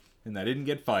 and I didn't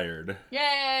get fired.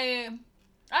 Yay!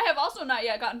 I have also not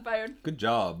yet gotten fired. Good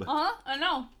job. I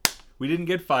know. We didn't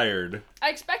get fired. I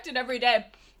expect it every day.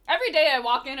 Every day I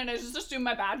walk in and I just assume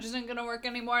my badge isn't gonna work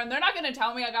anymore, and they're not gonna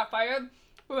tell me I got fired,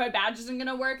 but my badge isn't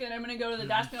gonna work, and I'm gonna go to the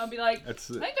desk and I'll be like, I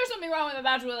think there's something wrong with the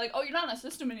badge. We're like, oh, you're not in the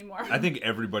system anymore. I think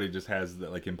everybody just has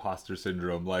that, like, imposter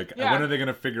syndrome. Like, Yeah. when are they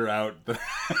gonna figure out that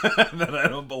I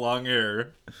don't belong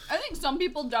here? I think some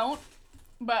people don't,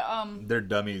 but They're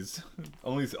dummies.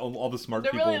 Only all the smart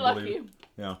they're people really lucky. believe.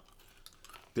 Yeah.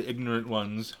 The ignorant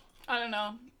ones. I don't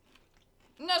know.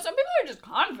 No, some people are just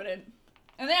confident,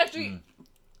 and they actually,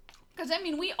 because I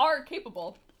mean, we are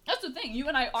capable. That's the thing. You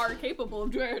and I are capable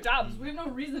of doing our jobs. We have no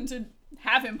reason to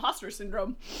have imposter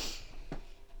syndrome.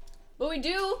 But we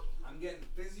do. I'm getting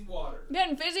fizzy water.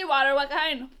 Getting fizzy water. What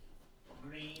kind?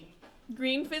 Green.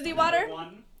 Green fizzy water?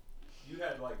 One. You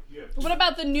had What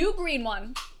about the new green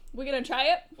one? We gonna try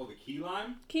it? Oh, the key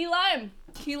lime? Key lime.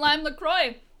 Key lime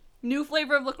LaCroix. New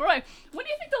flavor of LaCroix. When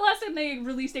do you think the last time they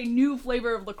released a new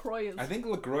flavor of LaCroix is? I think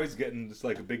LaCroix's getting just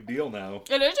like a big deal now.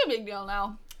 It is a big deal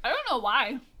now. I don't know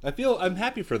why. I'm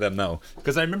happy for them though,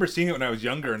 because I remember seeing it when I was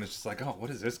younger, and it's just like, oh, what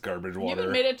is this garbage You water?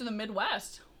 even made it to the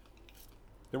Midwest.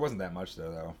 There wasn't that much there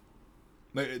though.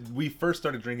 We first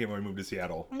started drinking when we moved to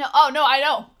Seattle. No, no, I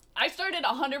know. I started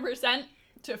 100%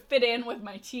 to fit in with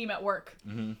my team at work.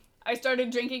 Mm-hmm. I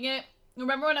started drinking it.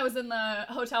 Remember when I was in the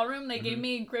hotel room, they gave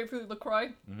me grapefruit LaCroix?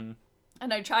 Mm-hmm.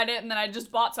 And I tried it, and then I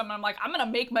just bought some, and I'm like, I'm going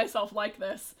to make myself like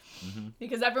this. Mm-hmm.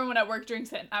 Because everyone at work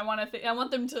drinks it. I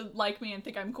want them to like me and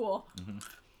think I'm cool. Mm-hmm.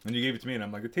 And you gave it to me, and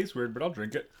I'm like, it tastes weird, but I'll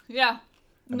drink it. Yeah.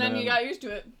 And then then you got used to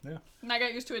it. Yeah. And I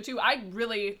got used to it, too. I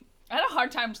had a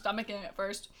hard time stomaching it at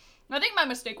first. I think my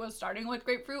mistake was starting with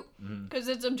grapefruit, because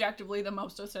it's objectively the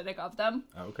most acidic of them.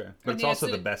 Oh, okay. But it's also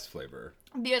the best flavor.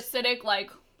 The acidic,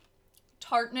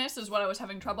 tartness is what I was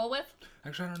having trouble with.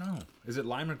 Actually, I don't know. Is it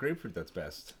lime or grapefruit that's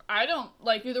best? I don't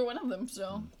like either one of them,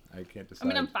 so. I can't decide. I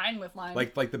mean, I'm fine with lime.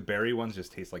 Like the berry ones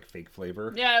just taste like fake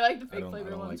flavor. Yeah, I like the fake I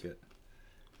flavor don't ones. like it.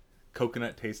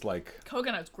 Coconut tastes like...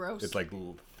 Coconut's gross. It's like a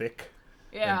little thick.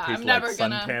 Yeah, and tastes I'm never like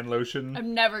gonna... suntan lotion.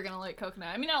 I'm never gonna like coconut.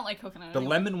 I mean, I don't like coconut The anyway.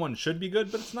 lemon one should be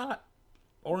good, but it's not.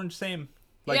 Orange, same.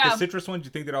 Like Yeah. the citrus ones, you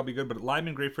think they'd all be good, but lime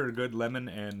and grapefruit are good. Lemon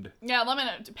and... Yeah, lemon.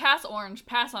 Pass orange.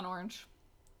 Pass on orange.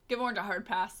 Give orange a hard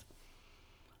pass.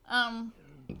 The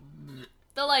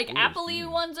apple-y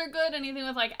ones are good. Anything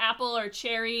with apple or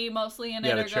cherry mostly in it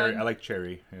Yeah, are the cherry. good. I like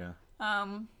cherry. Yeah.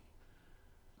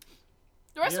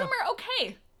 The rest of them are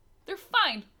okay. They're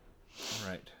fine. All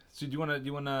right. So should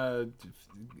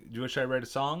I write a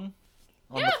song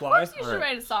on Yeah, the of fly? course you should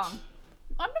write a song.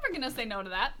 I'm never gonna say no to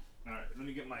that. All right. Let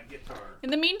me get my guitar. In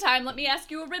the meantime, let me ask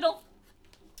you a riddle.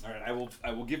 All right.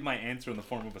 I will give my answer in the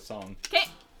form of a song. Okay.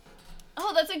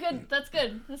 Oh, that's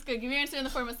good. Give your answer in the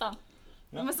form of a song.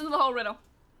 Yep. Listen to the whole riddle.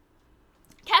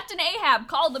 Captain Ahab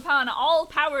called upon all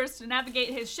powers to navigate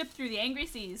his ship through the angry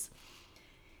seas.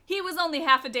 He was only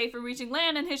half a day from reaching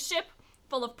land, and his ship,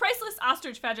 full of priceless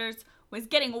ostrich feathers, was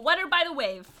getting wetter by the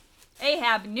wave.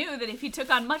 Ahab knew that if he took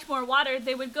on much more water,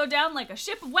 they would go down like a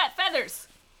ship of wet feathers.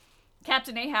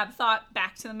 Captain Ahab thought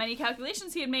back to the many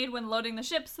calculations he had made when loading the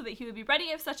ship so that he would be ready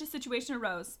if such a situation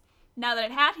arose. Now that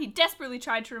it had, he desperately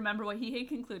tried to remember what he had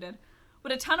concluded.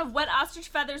 Would a ton of wet ostrich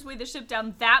feathers weigh the ship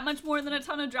down that much more than a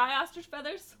ton of dry ostrich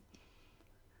feathers?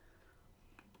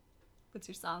 What's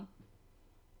your song?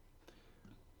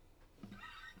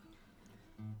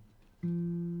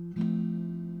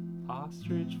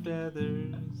 Ostrich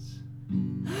feathers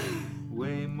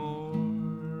weigh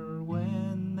more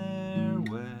when they're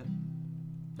wet.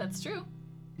 That's true.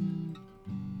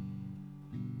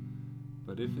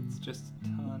 But if it's just a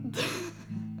ton...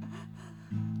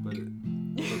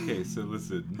 Okay, so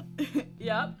listen.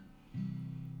 Yep.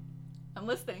 I'm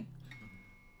listening.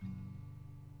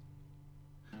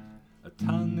 A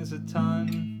ton is a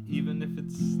ton, even if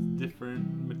it's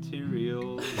different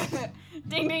materials.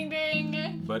 Ding, ding,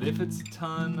 ding. But if it's a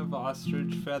ton of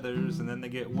ostrich feathers and then they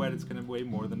get wet, it's gonna weigh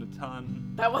more than a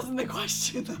ton. That wasn't the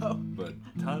question, though. But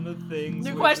a ton of things.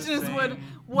 The weigh question is, same.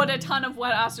 would a ton of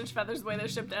wet ostrich feathers weigh their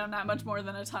ship down that much more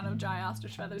than a ton of dry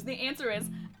ostrich feathers? The answer is,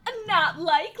 not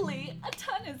likely. A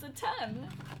ton is a ton.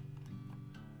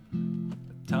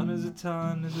 A ton is a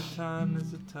ton is a ton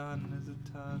is a ton is a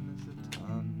ton is a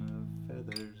ton of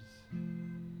feathers.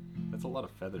 That's a lot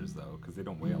of feathers, though, because they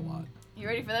don't weigh a lot. You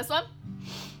ready for this one?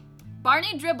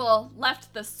 Barney Dribble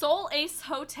left the Soul Ace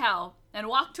Hotel and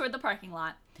walked toward the parking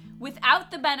lot.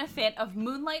 Without the benefit of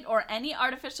moonlight or any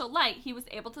artificial light, he was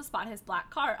able to spot his black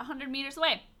car 100 meters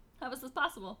away. How was this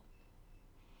possible?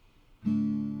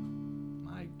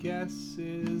 My guess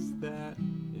is that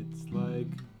it's like...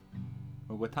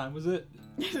 Well, what time was it?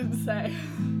 I didn't say.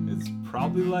 It's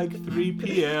probably like 3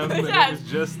 p.m. and Yeah. it was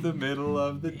just the middle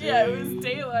of the day. Yeah, it was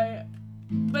daylight.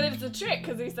 But it's a trick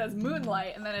because he says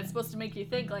moonlight and then it's supposed to make you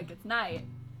think like it's night.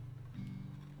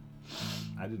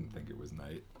 I didn't think it was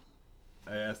night.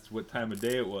 I asked what time of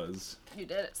day it was. You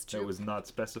did, it's true. That was not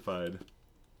specified.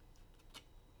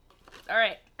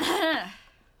 Alright.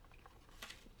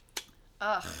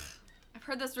 Ugh. I've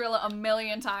heard this riddle a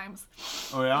million times.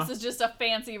 Oh, yeah? This is just a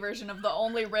fancy version of the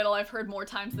only riddle I've heard more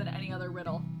times than any other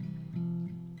riddle.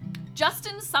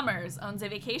 Justin Summers owns a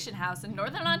vacation house in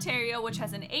northern Ontario which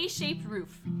has an A-shaped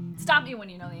roof. Stop me when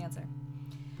you know the answer.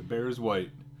 The bear is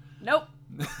white. Nope.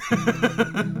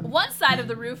 One side of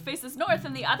the roof faces north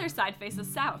and the other side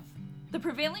faces south. The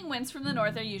prevailing winds from the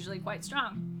north are usually quite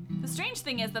strong. The strange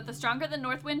thing is that the stronger the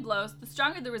north wind blows, the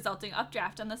stronger the resulting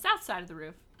updraft on the south side of the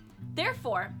roof.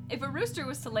 Therefore, if a rooster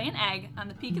was to lay an egg on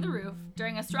the peak of the roof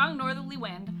during a strong northerly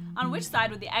wind, on which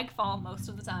side would the egg fall most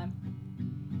of the time?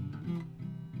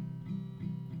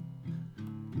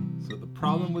 So the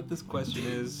problem with this question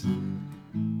is...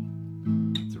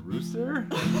 It's a rooster?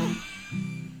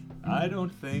 I don't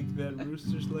think that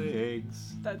roosters lay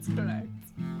eggs. That's correct.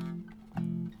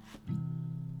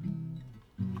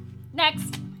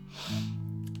 Next.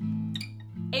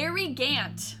 Ari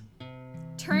Gant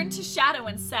turned to Shadow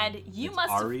and said, "You It's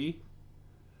must..." Ari?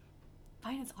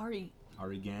 Fine, it's Ari.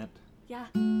 Ari Gant? Yeah.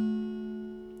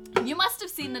 "You must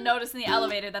have seen the notice in the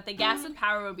elevator that the gas and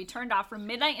power would be turned off from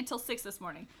midnight until 6 this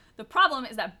morning. The problem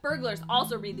is that burglars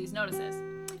also read these notices.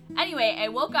 Anyway, I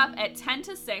woke up at 10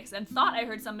 to 6 and thought I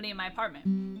heard somebody in my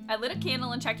apartment. I lit a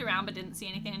candle and checked around but didn't see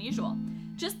anything unusual.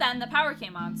 Just then, the power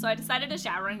came on, so I decided to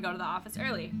shower and go to the office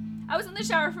early. I was in the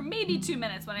shower for maybe 2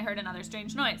 minutes when I heard another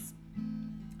strange noise.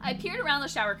 I peered around the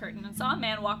shower curtain and saw a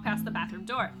man walk past the bathroom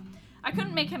door. I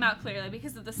couldn't make him out clearly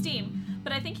because of the steam,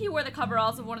 but I think he wore the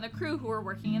coveralls of one of the crew who were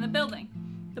working in the building.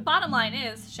 The bottom line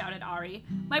is," shouted Ari,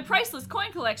 "my priceless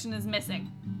coin collection is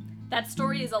missing." "That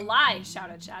story is a lie,"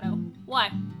 shouted Shadow.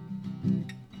 "Why?"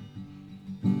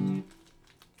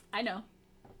 I know.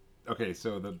 Okay,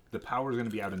 so the power is going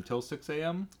to be out until 6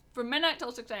 a.m.? From midnight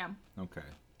till 6 a.m. Okay.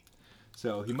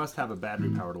 So he must have a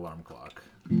battery-powered alarm clock,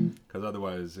 because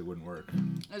otherwise it wouldn't work.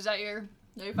 Is that your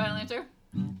final answer?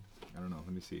 I don't know.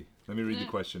 Let me see. Let me read the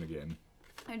question again.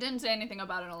 I didn't say anything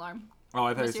about an alarm. Oh,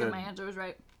 I thought I Let's see if said... my answer was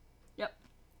right. Yep.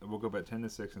 I woke up at 10 to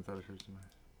 6 and thought I heard somebody.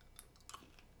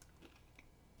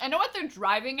 I know what they're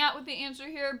driving at with the answer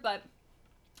here, but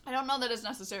I don't know that it's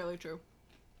necessarily true.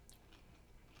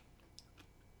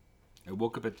 I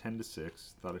woke up at 10 to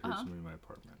 6, thought I heard somebody in my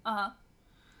apartment. Uh-huh.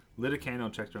 Lit a candle,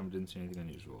 checked around, didn't see anything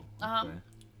unusual. Uh-huh. Okay.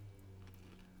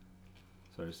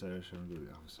 Sorry, I should go to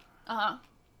the office. Uh-huh.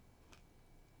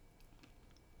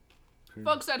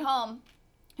 Folks at home,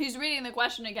 he's reading the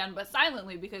question again, but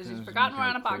silently because he's forgotten we're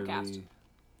on a podcast.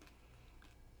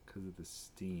 Because of the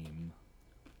steam.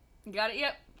 You got it?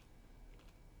 Yep.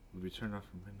 Will be turned off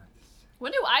from midnight to 6.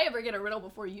 When do I ever get a riddle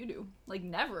before you do? Like,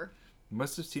 never. You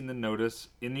must have seen the notice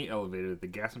in the elevator that the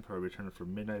gas and power will be turned off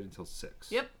from midnight until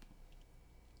 6. Yep.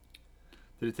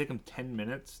 Did it take him 10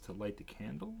 minutes to light the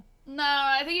candle? No,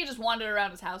 I think he just wandered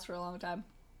around his house for a long time.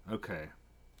 Okay.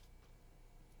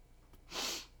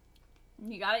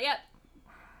 You got it yet?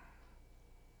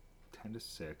 10 to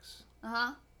 6.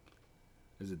 Uh-huh.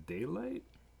 Is it daylight?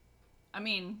 I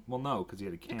mean, Well, no, because he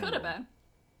had a candle. it could have been.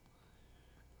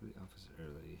 For the office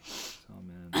early. Oh,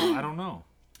 man. I don't know.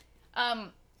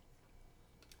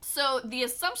 So the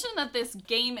assumption that this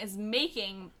game is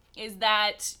making is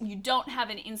that you don't have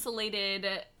an insulated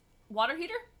water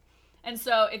heater. And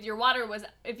so if your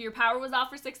power was off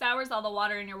for 6 hours, all the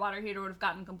water in your water heater would have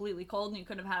gotten completely cold and you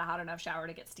couldn't have had a hot enough shower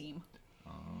to get steam.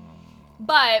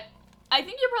 But I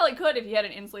think you probably could if you had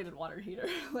an insulated water heater.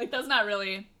 Like, that's not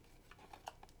really...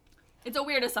 It's a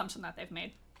weird assumption that they've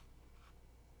made.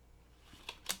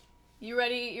 You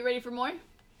ready for more?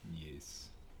 Yes.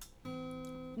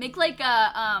 Make like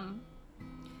a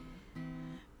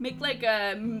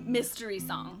mystery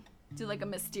song. Do like a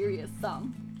mysterious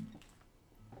song.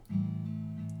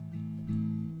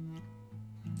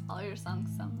 All your songs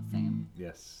sound the same.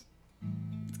 Yes.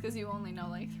 It's because you only know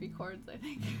like 3 chords, I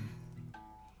think.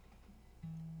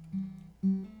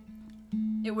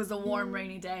 It was a warm,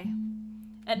 rainy day.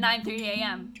 At 9:30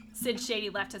 a.m., Sid Shady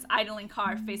left his idling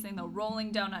car facing the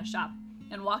rolling donut shop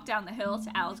and walked down the hill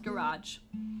to Al's garage.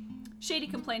 Shady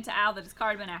complained to Al that his car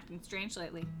had been acting strange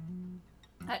lately.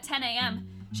 At 10 a.m.,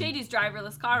 Shady's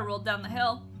driverless car rolled down the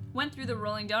hill, went through the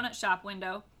rolling donut shop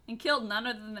window, and killed none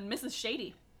other than Mrs.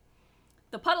 Shady.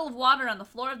 The puddle of water on the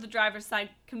floor of the driver's side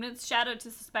convinced Shadow to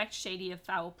suspect Shady of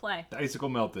foul play. The icicle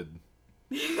melted.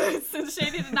 Since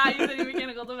Shady did not use any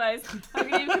mechanical device, how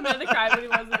could he have committed the crime when he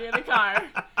wasn't near the car?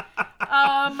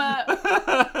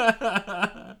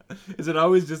 Is it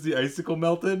always just the icicle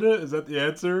melted? Is that the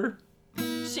answer?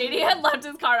 Shady had left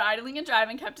his car idling and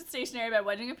driving, kept it stationary by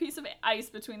wedging a piece of ice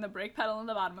between the brake pedal and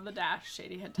the bottom of the dash.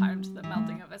 Shady had timed the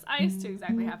melting of his ice to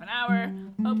exactly half an hour,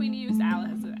 hoping to use Al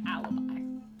as an alibi.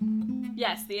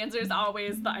 Yes, the answer is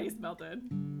always the ice melted.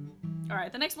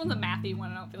 Alright, the next one's a mathy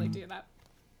one. I don't feel like doing that.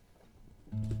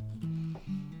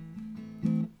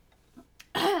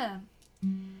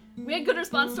 We had good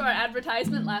response to our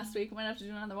advertisement last week. We might have to do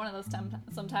another one of those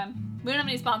sometime. We don't have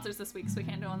any sponsors this week, so we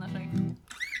can't do one this week.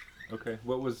 Okay.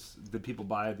 Did people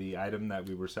buy the item that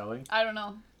we were selling? I don't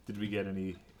know. Did we get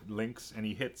any links,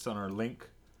 any hits on our link?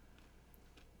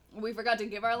 We forgot to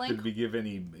give our link. Did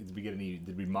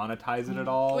we monetize it at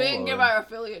all? We didn't give our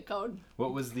affiliate code.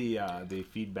 What was the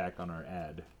feedback on our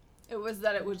ad? It was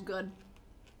that it was good.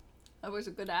 It was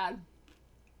a good ad.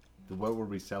 What were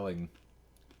we selling?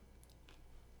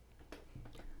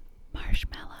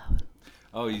 Marshmallows.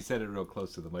 Oh, you said it real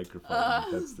close to the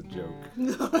microphone. That's the joke.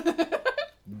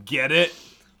 Get it?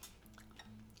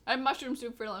 I had mushroom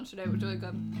soup for lunch today, it was really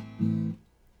good.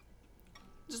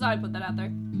 Just thought I'd put that out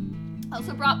there. I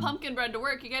also brought pumpkin bread to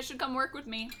work. You guys should come work with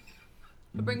me.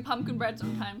 I bring pumpkin bread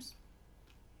sometimes.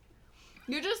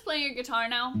 You're just playing your guitar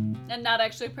now and not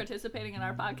actually participating in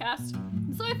our podcast.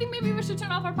 So I think maybe we should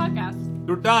turn off our podcast.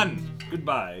 You're done.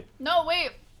 Goodbye. No,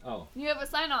 wait. Oh. You have a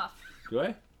sign off. Do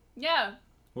I? Yeah.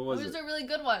 What was It was it? a really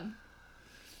good one.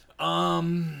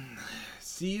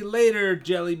 See you later,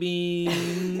 jelly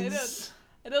beans.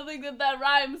 I don't think that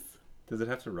rhymes. Does it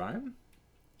have to rhyme?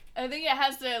 I think it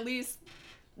has to at least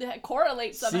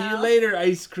correlate somehow. See you later,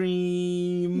 ice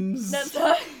creams. That's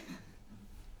not...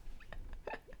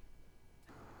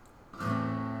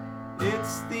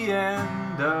 It's the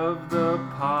end of the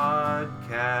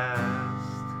podcast.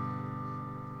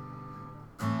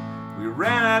 We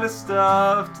ran out of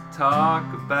stuff to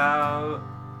talk about.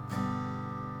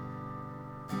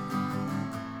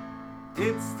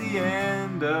 It's the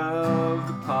end of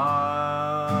the podcast.